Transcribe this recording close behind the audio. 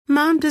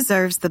Mom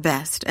deserves the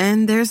best,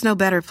 and there's no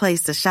better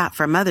place to shop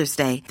for Mother's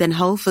Day than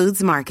Whole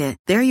Foods Market.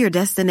 They're your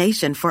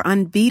destination for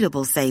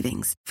unbeatable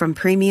savings, from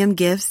premium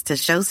gifts to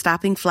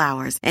show-stopping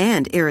flowers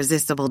and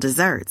irresistible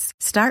desserts.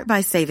 Start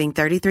by saving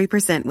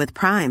 33% with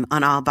Prime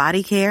on all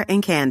body care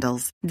and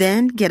candles.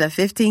 Then get a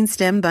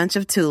 15-stem bunch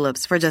of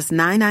tulips for just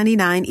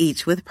 $9.99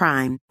 each with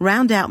Prime.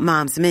 Round out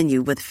Mom's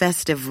menu with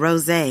festive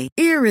rosé,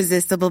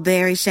 irresistible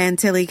berry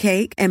chantilly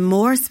cake, and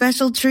more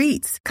special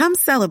treats. Come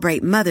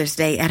celebrate Mother's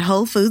Day at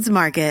Whole Foods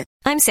Market.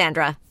 I'm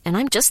Sandra, and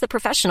I'm just the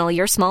professional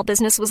your small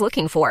business was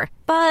looking for.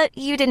 But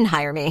you didn't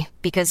hire me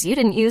because you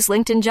didn't use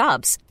LinkedIn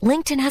Jobs.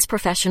 LinkedIn has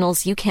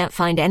professionals you can't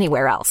find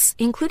anywhere else,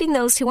 including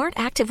those who aren't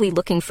actively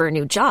looking for a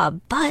new job,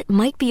 but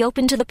might be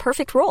open to the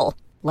perfect role,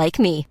 like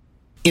me.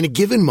 In a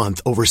given month,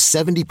 over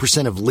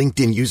 70% of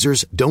LinkedIn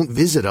users don't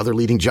visit other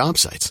leading job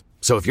sites.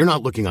 So if you're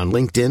not looking on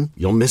LinkedIn,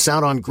 you'll miss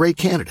out on great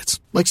candidates,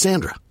 like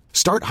Sandra.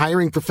 Start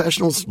hiring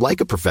professionals like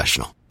a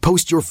professional.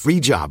 Post your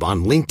free job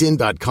on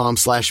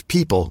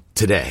linkedin.com/people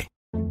today.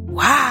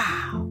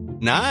 Wow.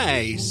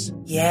 Nice.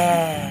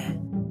 Yeah.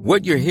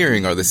 What you're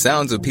hearing are the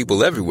sounds of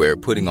people everywhere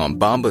putting on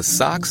Bombas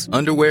socks,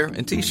 underwear,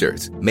 and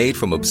T-shirts made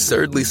from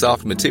absurdly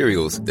soft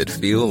materials that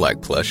feel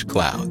like plush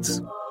clouds.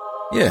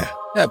 Yeah,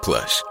 that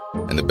plush.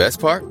 And the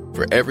best part?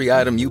 For every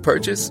item you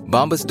purchase,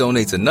 Bombas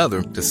donates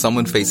another to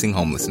someone facing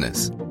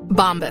homelessness.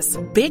 Bombas.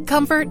 Big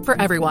comfort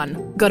for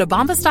everyone. Go to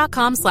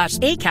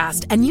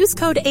bombas.com/ACAST and use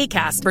code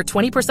ACAST for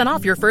 20%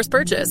 off your first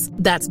purchase.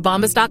 That's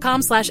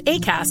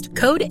bombas.com/ACAST.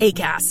 Code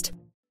ACAST.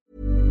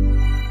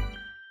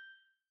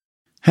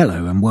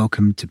 Hello and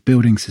welcome to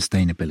Building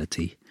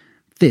Sustainability.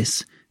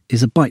 This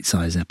is a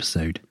bite-size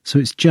episode, so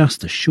it's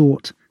just a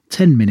short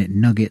 10-minute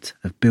nugget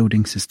of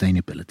building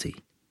sustainability.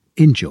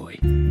 Enjoy.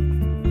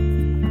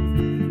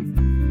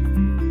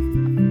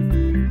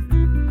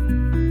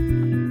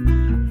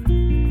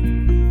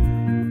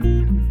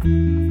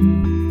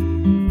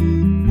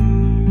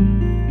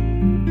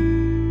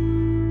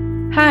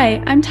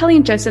 Hi, I'm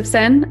Taleen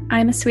Josefsson.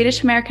 I'm a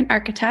Swedish-American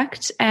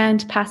architect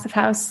and Passive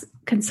House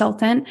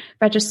consultant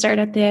registered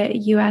at the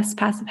US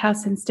Passive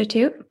House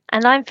Institute.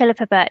 And I'm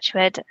Philippa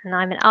Birch-Wood, and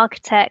I'm an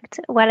architect,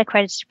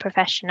 well-accredited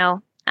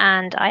professional,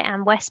 and I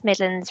am West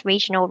Midlands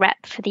Regional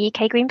Rep for the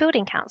UK Green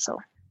Building Council.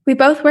 We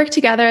both work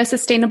together as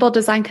sustainable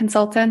design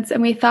consultants,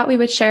 and we thought we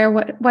would share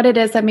what it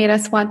is that made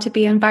us want to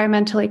be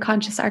environmentally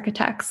conscious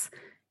architects.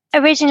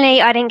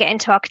 Originally, I didn't get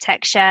into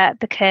architecture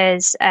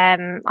because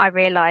I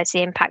realised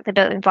the impact the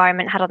built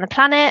environment had on the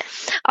planet.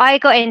 I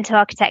got into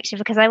architecture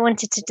because I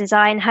wanted to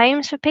design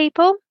homes for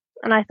people,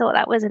 and I thought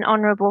that was an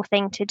honourable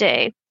thing to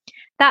do.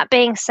 That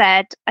being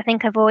said, I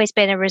think I've always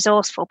been a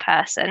resourceful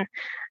person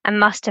and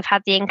must have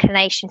had the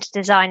inclination to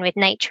design with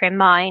nature in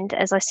mind,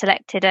 as I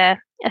selected a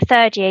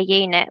third-year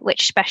unit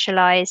which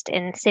specialised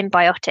in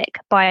symbiotic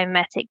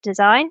biomimetic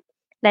design,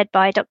 led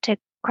by Dr.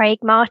 Craig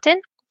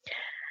Martin.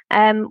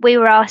 We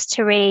were asked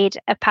to read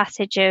a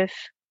passage of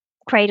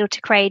Cradle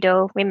to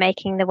Cradle,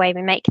 Remaking the Way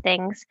We Make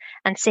Things,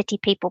 and City,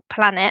 People,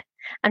 Planet.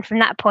 And from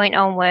that point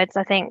onwards,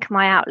 I think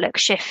my outlook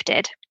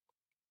shifted.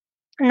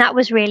 And that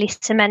was really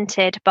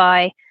cemented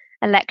by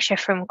a lecture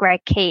from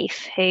Greg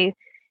Keefe, who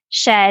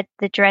shared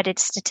the dreaded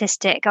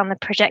statistic on the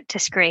projector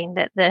screen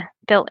that the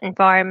built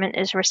environment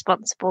is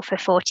responsible for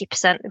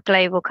 40% of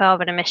global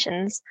carbon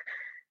emissions.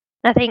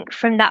 And I think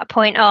from that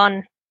point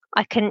on,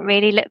 I couldn't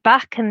really look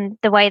back, and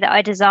the way that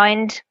I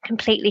designed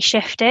completely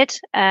shifted.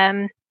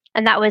 And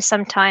that was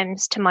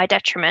sometimes to my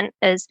detriment,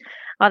 as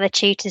other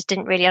tutors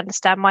didn't really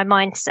understand my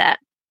mindset.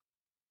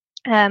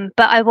 But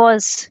I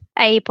was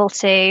able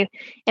to,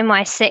 in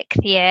my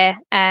 6th year,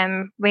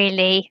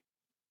 really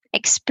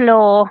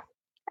explore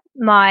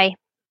my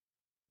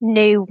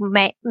new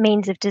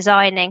means of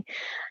designing,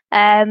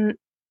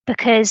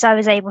 because I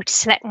was able to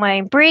select my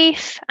own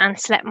brief and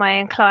select my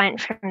own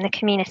client from the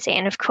community.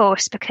 And of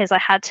course, because I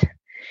had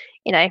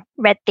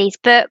read these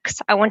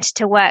books, I wanted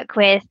to work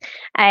with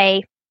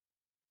a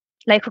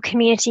local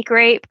community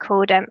group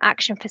called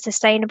Action for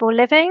Sustainable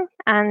Living,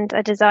 and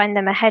I designed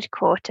them a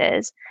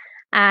headquarters.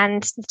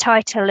 And the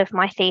title of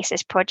my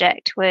thesis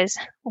project was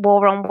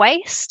War on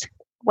Waste,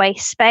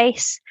 Waste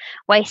Space,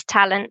 Waste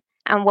Talent,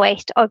 and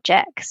Waste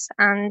Objects.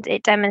 And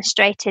it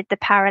demonstrated the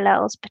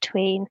parallels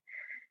between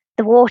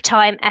the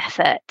wartime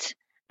effort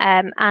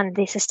and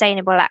the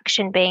sustainable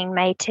action being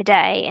made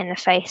today in the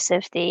face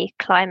of the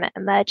climate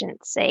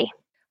emergency.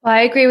 Well,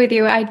 I agree with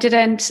you. I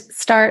didn't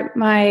start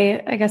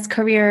my,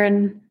 career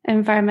in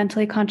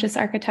environmentally conscious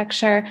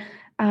architecture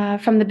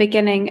from the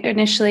beginning.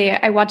 Initially,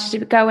 I wanted to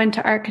go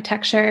into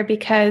architecture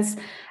because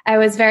I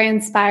was very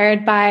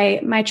inspired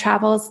by my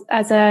travels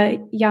as a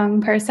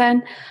young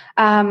person.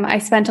 I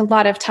spent a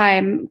lot of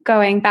time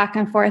going back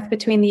and forth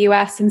between the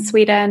US and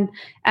Sweden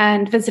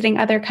and visiting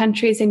other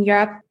countries in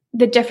Europe.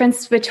 The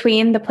difference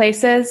between the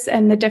places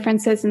and the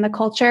differences in the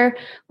culture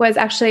was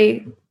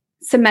actually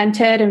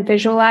cemented and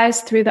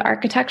visualized through the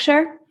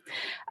architecture,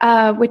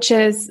 which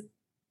is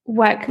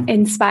what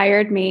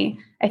inspired me,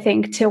 I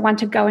think, to want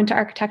to go into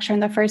architecture in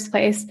the first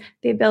place.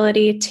 The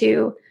ability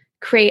to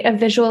create a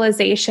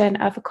visualization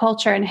of a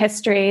culture and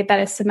history that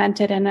is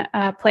cemented in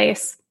a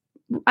place.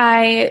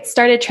 I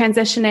started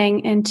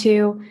transitioning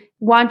into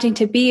wanting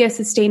to be a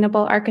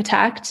sustainable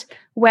architect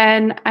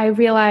when I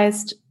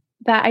realized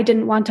that I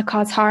didn't want to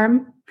cause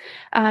harm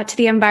to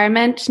the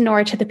environment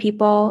nor to the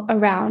people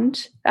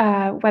around,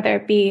 whether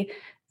it be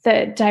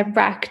the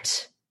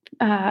direct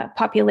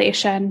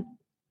population,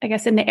 I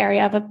guess, in the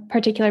area of a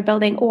particular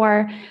building,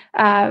 or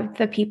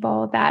the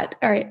people that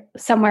are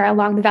somewhere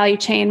along the value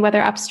chain,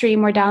 whether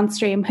upstream or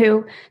downstream,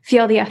 who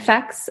feel the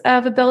effects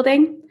of a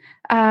building,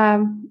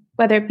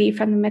 whether it be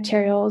from the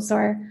materials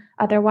or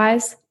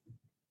otherwise.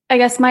 I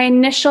guess my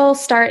initial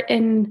start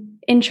in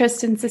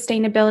interest in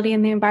sustainability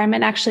and the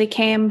environment actually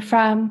came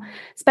from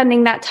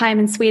spending that time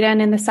in Sweden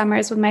in the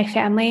summers with my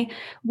family.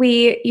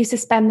 We used to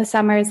spend the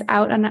summers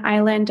out on an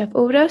island of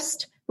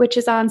Orust, which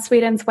is on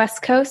Sweden's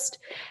west coast.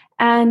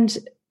 And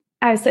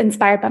I was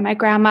inspired by my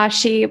grandma.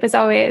 She was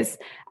always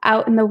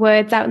out in the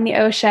woods, out in the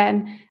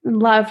ocean,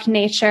 loved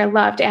nature,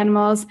 loved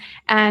animals.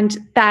 And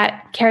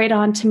that carried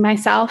on to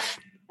myself.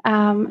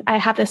 I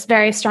have this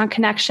very strong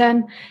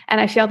connection,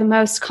 and I feel the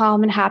most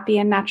calm and happy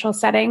in natural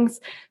settings.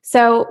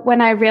 So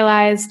when I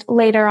realized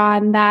later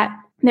on that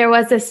there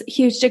was this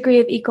huge degree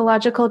of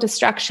ecological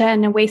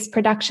destruction and waste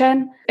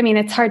production, I mean,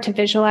 it's hard to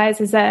visualize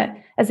as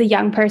a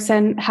young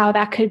person how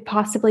that could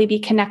possibly be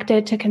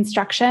connected to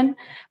construction.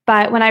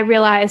 But when I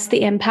realized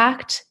the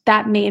impact,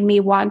 that made me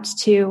want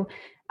to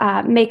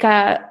make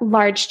a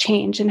large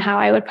change in how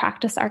I would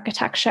practice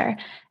architecture.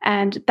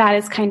 And that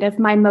is kind of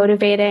my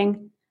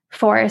motivating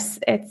force.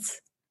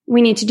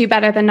 We need to do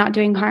better than not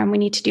doing harm. We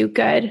need to do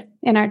good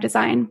in our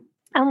design.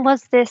 And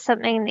was this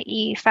something that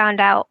you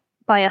found out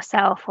by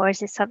yourself, or is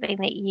this something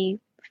that you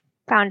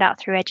found out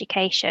through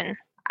education?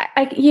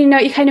 You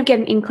kind of get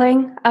an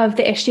inkling of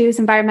the issues,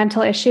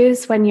 environmental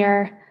issues, when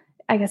you're,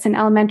 I guess, in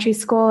elementary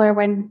school or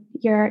when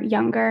you're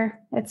younger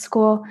at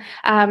school.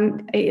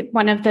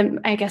 One of them,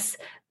 I guess,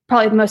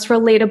 probably the most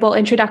relatable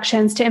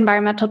introductions to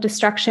environmental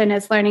destruction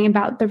is learning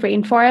about the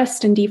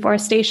rainforest and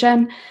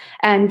deforestation.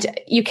 And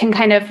you can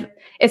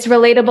it's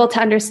relatable to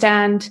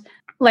understand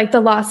like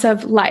the loss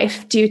of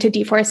life due to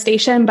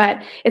deforestation,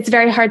 but it's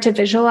very hard to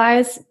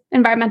visualize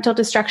environmental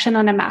destruction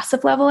on a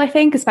massive level, I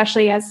think,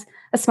 especially as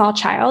a small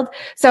child.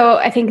 So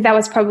I think that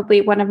was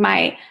probably one of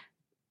my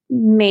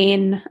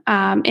main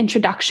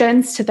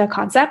introductions to the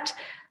concept.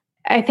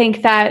 I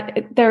think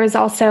that there is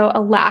also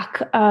a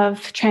lack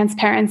of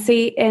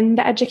transparency in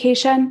the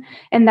education,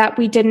 and that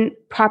we didn't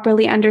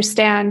properly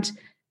understand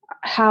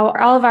how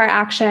all of our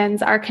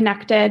actions are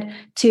connected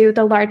to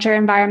the larger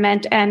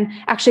environment and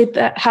actually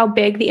how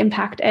big the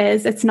impact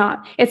is. It's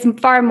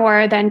far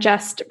more than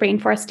just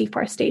rainforest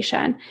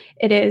deforestation.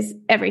 It is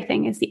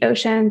everything. It's the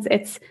oceans.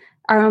 It's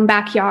our own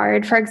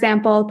backyard, for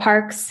example,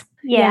 parks.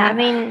 Yeah. I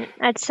mean,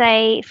 I'd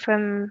say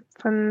from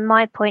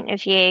my point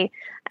of view,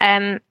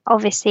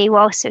 obviously,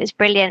 whilst it was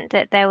brilliant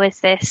that there was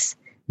this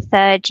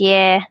third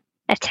year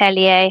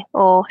atelier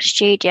or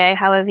studio,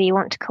 however you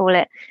want to call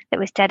it, that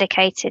was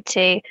dedicated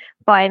to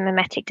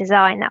biomimetic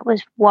design, that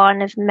was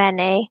one of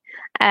many.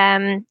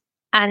 And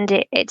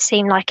it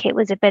seemed like it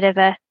was a bit of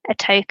a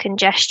token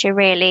gesture,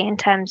 really, in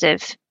terms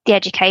of the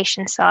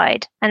education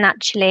side. And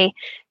actually,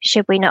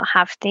 should we not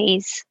have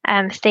these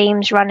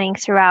themes running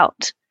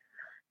throughout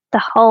the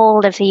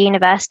whole of the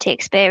university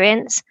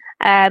experience,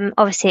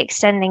 obviously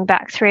extending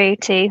back through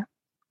to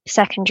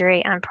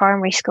secondary and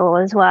primary school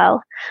as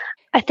well?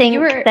 I think you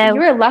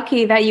were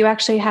lucky that you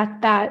actually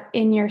had that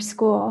in your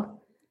school,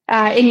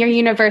 in your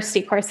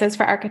university courses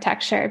for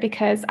architecture,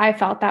 because I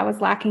felt that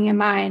was lacking in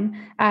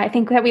mine. I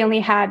think that we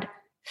only had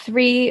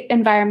 3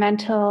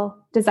 environmental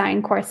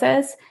design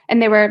courses,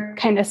 and they were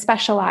kind of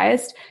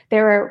specialized. They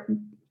were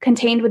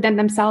contained within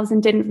themselves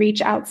and didn't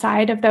reach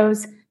outside of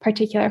those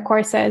particular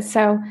courses.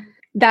 So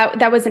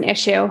that was an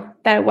issue,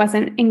 that it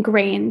wasn't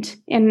ingrained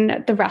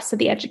in the rest of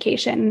the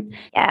education.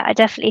 Yeah, I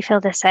definitely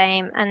feel the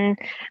same. And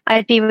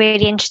I'd be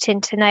really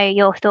interested to know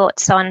your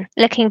thoughts on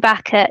looking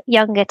back at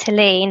younger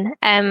Taleen.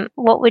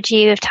 What would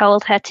you have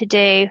told her to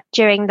do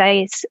during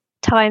those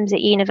times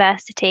at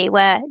university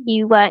where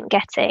you weren't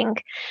getting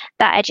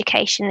that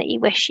education that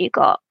you wish you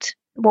got?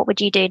 What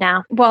would you do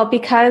now? Well,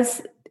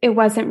 because it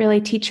wasn't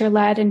really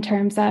teacher-led in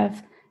terms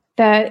of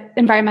the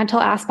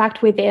environmental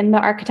aspect within the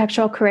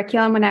architectural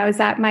curriculum when I was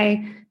at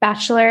my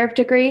bachelor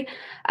degree,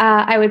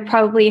 I would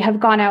probably have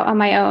gone out on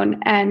my own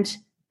and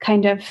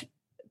kind of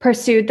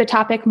pursued the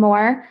topic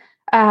more.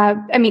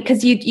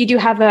 Because you do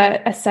have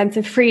a sense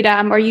of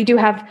freedom, or you do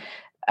have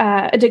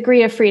a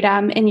degree of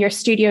freedom in your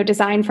studio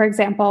design, for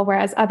example,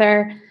 whereas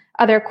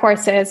other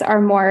courses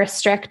are more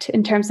strict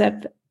in terms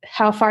of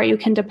how far you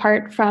can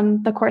depart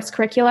from the course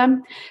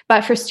curriculum.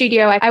 But for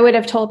studio, I would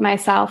have told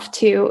myself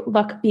to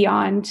look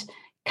beyond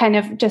kind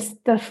of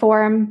just the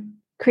form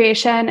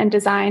creation and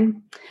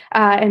design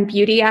and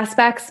beauty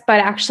aspects, but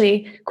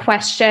actually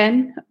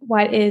question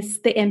what is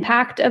the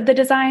impact of the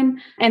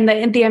design and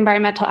the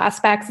environmental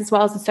aspects as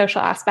well as the social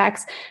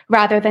aspects,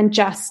 rather than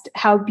just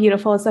how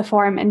beautiful is the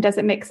form and does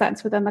it make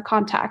sense within the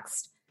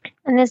context.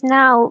 And there's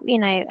now,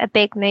 a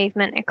big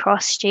movement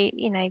across,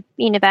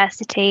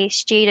 universities.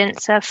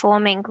 Students are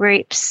forming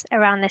groups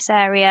around this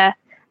area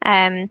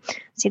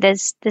So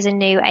there's a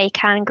new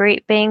ACAN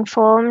group being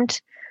formed,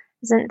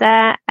 isn't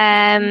there?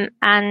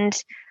 And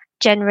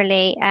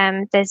generally,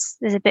 there's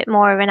a bit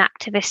more of an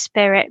activist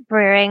spirit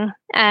brewing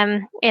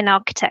in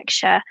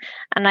architecture,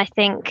 and I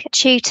think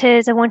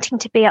tutors are wanting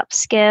to be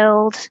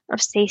upskilled.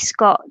 Obviously,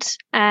 Scott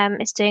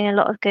is doing a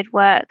lot of good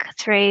work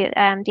through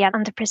the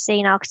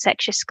Anthropocene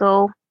Architecture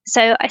School.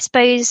 So I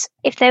suppose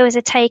if there was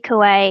a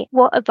takeaway,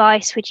 what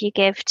advice would you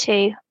give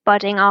to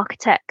budding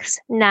architects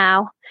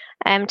now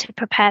to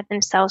prepare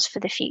themselves for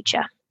the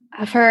future?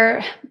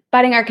 For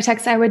budding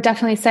architects, I would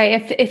definitely say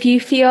if you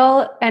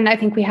feel, and I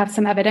think we have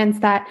some evidence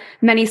that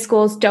many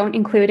schools don't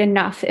include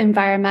enough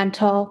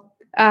environmental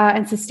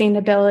and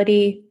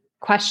sustainability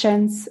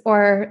questions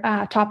or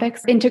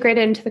topics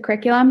integrated into the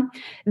curriculum,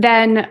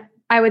 then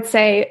I would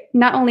say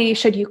not only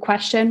should you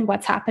question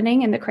what's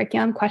happening in the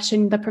curriculum,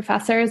 question the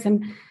professors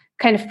and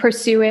kind of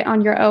pursue it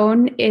on your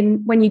own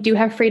when you do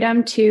have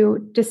freedom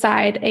to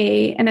decide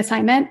an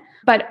assignment,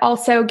 but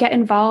also get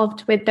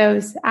involved with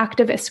those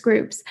activist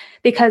groups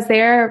because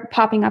they're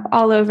popping up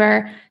all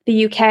over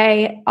the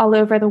UK, all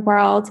over the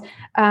world.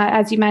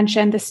 As you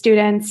mentioned, the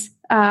Students'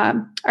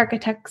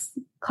 Architects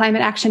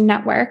Climate Action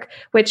Network,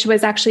 which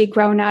was actually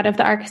grown out of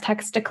the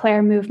Architects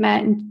Declare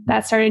movement, and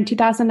that started in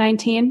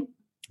 2019.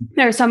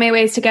 There are so many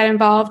ways to get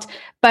involved,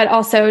 but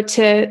also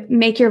to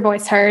make your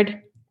voice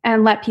heard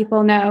and let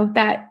people know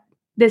that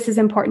this is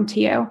important to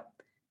you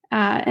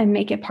and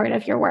make it part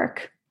of your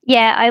work.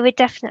 Yeah, I would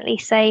definitely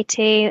say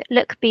to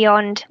look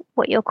beyond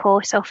what your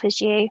course offers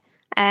you.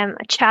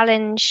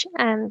 Challenge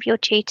your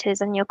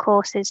tutors and your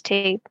courses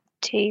to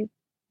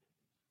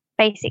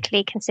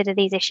basically consider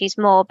these issues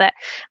more.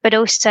 But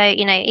also,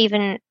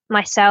 even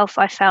myself,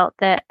 I felt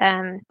that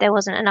there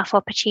wasn't enough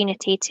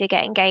opportunity to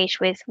get engaged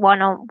with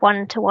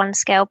one-to-one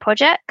scale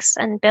projects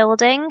and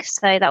building.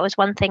 So that was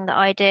one thing that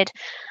I did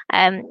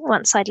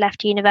once I'd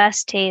left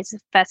university. Is the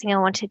first thing I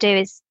wanted to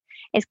do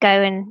is go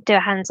and do a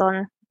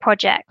hands-on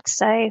project.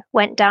 So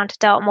went down to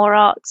Dartmoor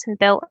Arts and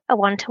built a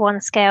one-to-one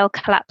scale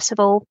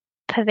collapsible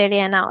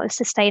pavilion out of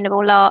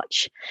sustainable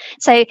larch.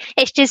 So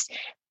it's just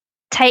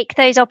take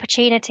those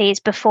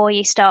opportunities before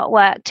you start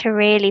work to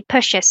really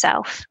push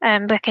yourself,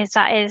 because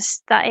that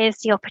is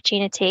the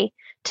opportunity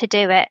to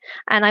do it.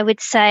 And I would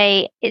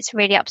say it's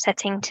really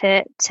upsetting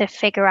to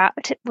figure out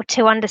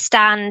to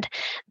understand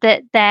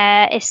that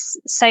there is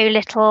so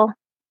little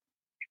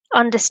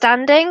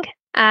understanding.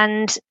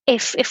 And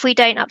if we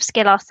don't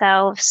upskill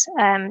ourselves,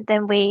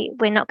 then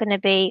we're not going to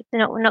be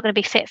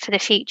fit for the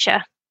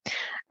future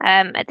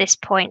at this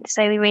point.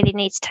 So we really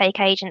need to take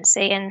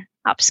agency and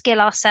upskill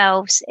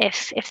ourselves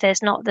if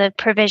there's not the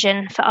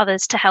provision for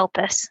others to help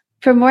us.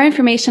 For more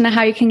information on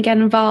how you can get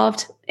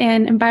involved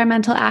in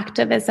environmental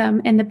activism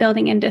in the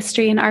building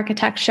industry and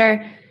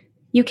architecture,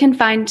 you can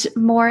find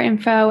more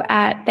info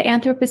at the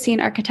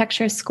Anthropocene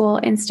Architecture School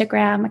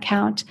Instagram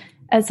account,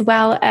 as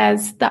well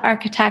as the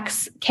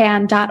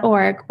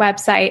architectscan.org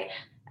website,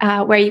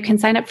 where you can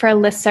sign up for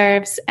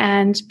listservs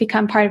and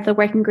become part of the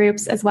working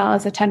groups, as well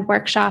as attend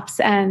workshops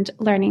and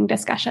learning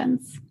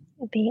discussions.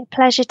 It'll be a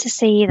pleasure to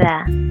see you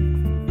there.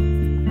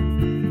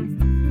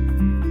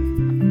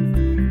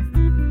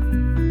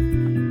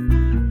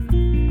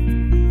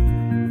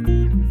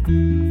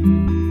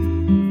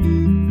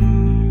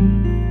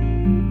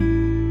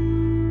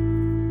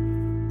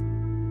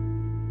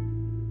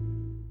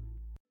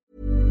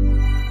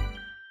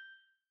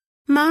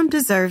 Mom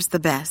deserves the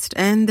best,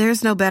 and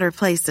there's no better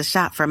place to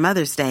shop for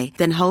Mother's Day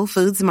than Whole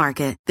Foods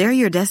Market. They're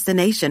your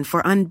destination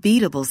for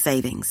unbeatable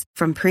savings,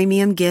 from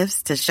premium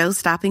gifts to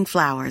show-stopping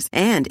flowers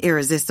and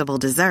irresistible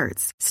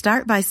desserts.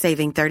 Start by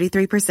saving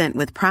 33%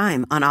 with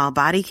Prime on all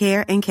body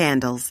care and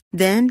candles.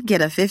 Then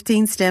get a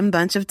 15-stem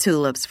bunch of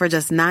tulips for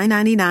just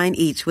 $9.99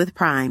 each with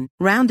Prime.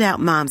 Round out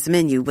Mom's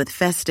menu with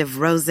festive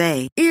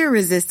rosé,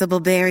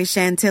 irresistible berry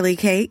chantilly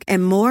cake,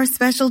 and more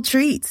special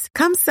treats.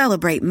 Come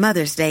celebrate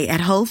Mother's Day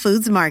at Whole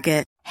Foods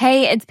Market.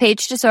 Hey, it's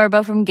Paige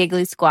DeSorbo from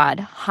Giggly Squad.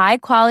 High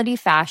quality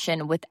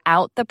fashion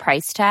without the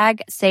price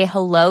tag. Say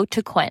hello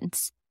to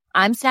Quince.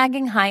 I'm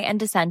snagging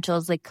high-end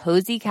essentials like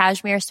cozy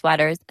cashmere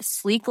sweaters,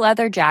 sleek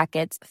leather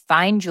jackets,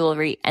 fine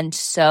jewelry, and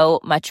so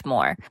much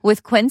more.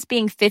 With Quince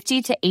being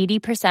 50 to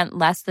 80%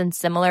 less than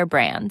similar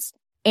brands.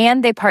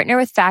 And they partner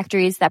with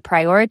factories that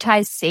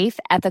prioritize safe,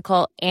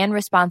 ethical, and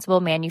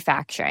responsible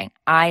manufacturing.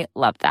 I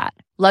love that.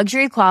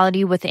 Luxury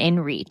quality within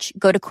reach.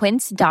 Go to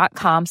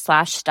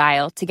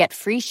quince.com/style to get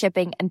free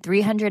shipping and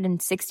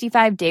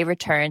 365-day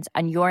returns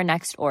on your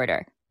next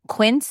order.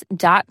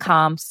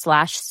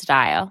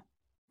 Quince.com/style.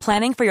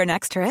 Planning for your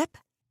next trip?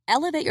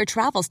 Elevate your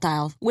travel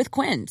style with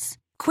Quince.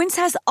 Quince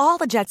has all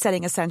the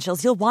jet-setting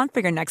essentials you'll want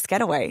for your next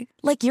getaway,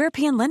 like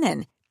European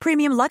linen,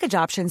 premium luggage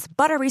options,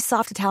 buttery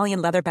soft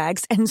Italian leather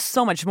bags, and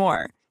so much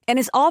more. And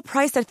is all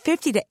priced at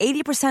 50 to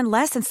 80%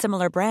 less than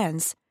similar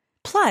brands.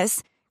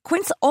 Plus,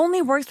 Quince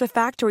only works with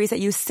factories that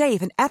use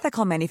safe and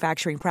ethical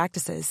manufacturing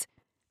practices.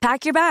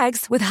 Pack your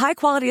bags with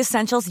high-quality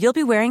essentials you'll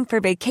be wearing for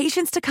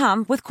vacations to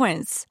come with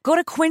Quince. Go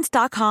to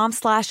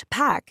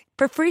quince.com/pack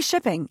for free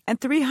shipping and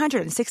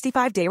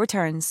 365-day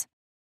returns.